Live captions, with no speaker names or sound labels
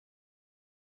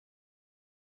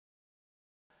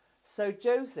So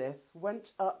Joseph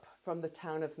went up from the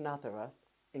town of Nazareth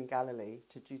in Galilee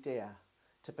to Judea,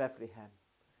 to Bethlehem,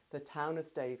 the town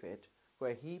of David,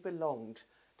 where he belonged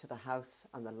to the house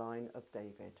and the line of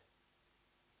David.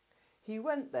 He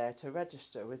went there to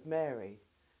register with Mary,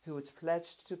 who was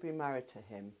pledged to be married to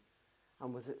him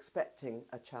and was expecting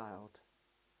a child.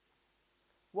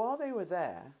 While they were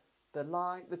there, the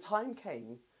time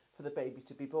came for the baby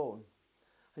to be born,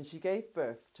 and she gave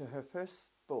birth to her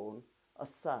firstborn, a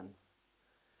son.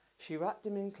 She wrapped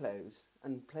him in clothes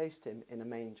and placed him in a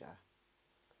manger,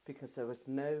 because there was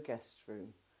no guest room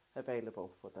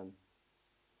available for them.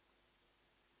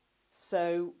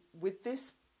 So with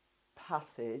this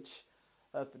passage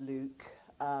of Luke,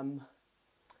 I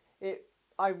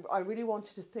really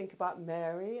wanted to think about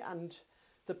Mary and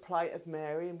the plight of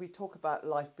Mary, and we talk about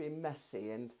life being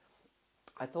messy, and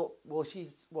I thought, well,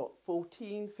 she's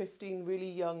 14, 15,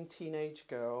 really young teenage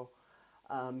girl,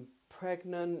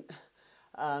 pregnant,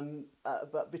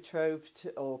 but betrothed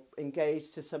or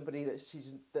engaged to somebody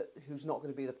who's not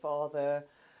going to be the father.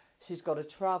 She's got to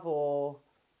travel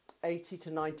 80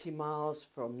 to 90 miles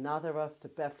from Nazareth to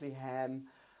Bethlehem.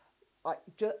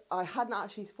 I hadn't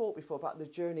actually thought before about the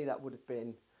journey that would have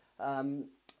been,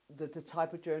 the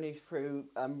type of journey through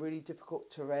really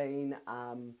difficult terrain,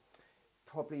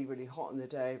 probably really hot in the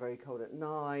day, very cold at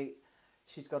night.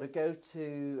 She's got to go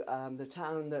to the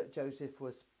town that Joseph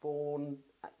was born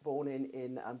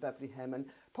in Bethlehem, and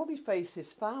probably face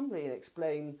his family and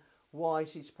explain why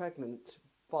she's pregnant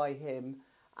by him,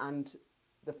 and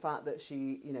the fact that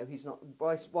he's not,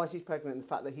 why she's pregnant, and the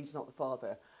fact that he's not the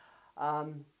father.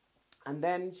 And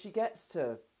then she gets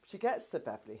to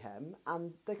Bethlehem,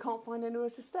 and they can't find anywhere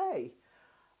to stay.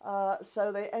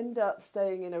 So they end up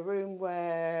staying in a room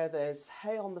where there's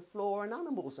hay on the floor and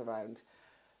animals around.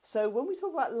 So when we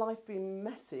talk about life being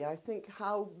messy, I think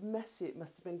how messy it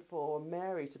must have been for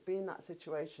Mary to be in that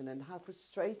situation, and how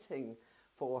frustrating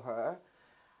for her.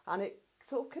 And it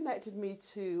sort of connected me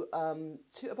to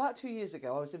about 2 years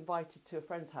ago, I was invited to a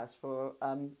friend's house for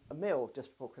a meal just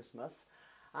before Christmas.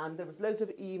 And there was loads of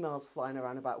emails flying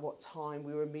around about what time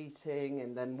we were meeting,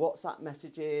 and then WhatsApp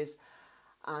messages.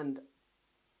 And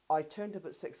I turned up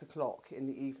at 6 o'clock in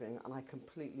the evening, and I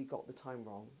completely got the time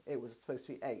wrong. It was supposed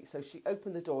to be 8. So she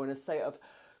opened the door in a state of,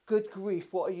 good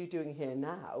grief, what are you doing here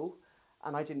now?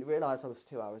 And I didn't realise I was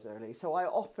 2 hours early. So I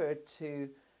offered to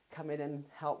come in and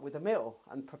help with a meal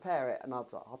and prepare it. And I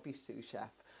was like, I'll be sous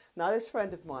chef. Now, this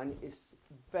friend of mine is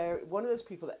one of those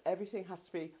people that everything has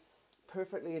to be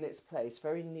perfectly in its place,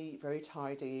 very neat, very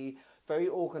tidy, very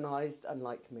organised,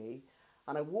 unlike me.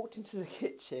 And I walked into the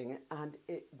kitchen, and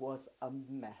it was a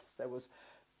mess. There was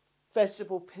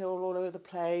vegetable peel all over the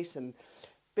place, and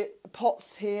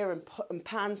pots here, and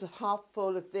pans of half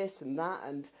full of this and that,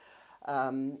 and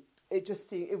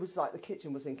it was like the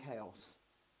kitchen was in chaos.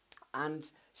 And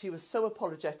she was so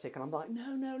apologetic, and I'm like,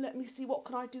 no, let me see, what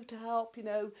can I do to help,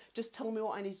 just tell me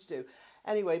what I need to do.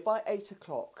 Anyway, by 8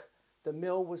 o'clock, the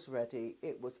meal was ready.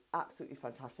 It was absolutely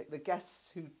fantastic. The guests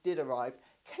who did arrive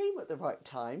came at the right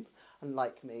time,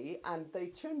 unlike me, and they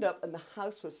turned up, and the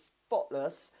house was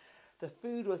spotless. The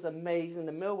food was amazing.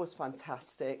 The meal was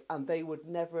fantastic, and they would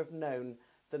never have known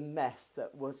the mess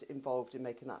that was involved in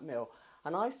making that meal.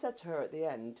 And I said to her at the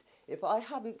end, if I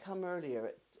hadn't come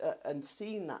earlier and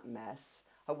seen that mess,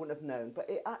 I wouldn't have known. But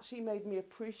it actually made me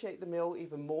appreciate the meal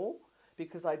even more,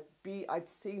 because I'd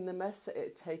seen the mess that it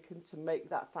had taken to make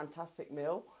that fantastic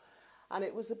meal. And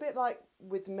it was a bit like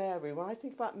with Mary. When I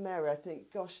think about Mary, I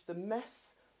think, gosh, the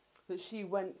mess that she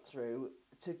went through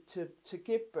to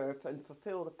give birth and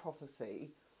fulfill the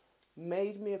prophecy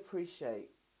made me appreciate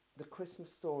the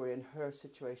Christmas story and her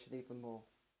situation even more.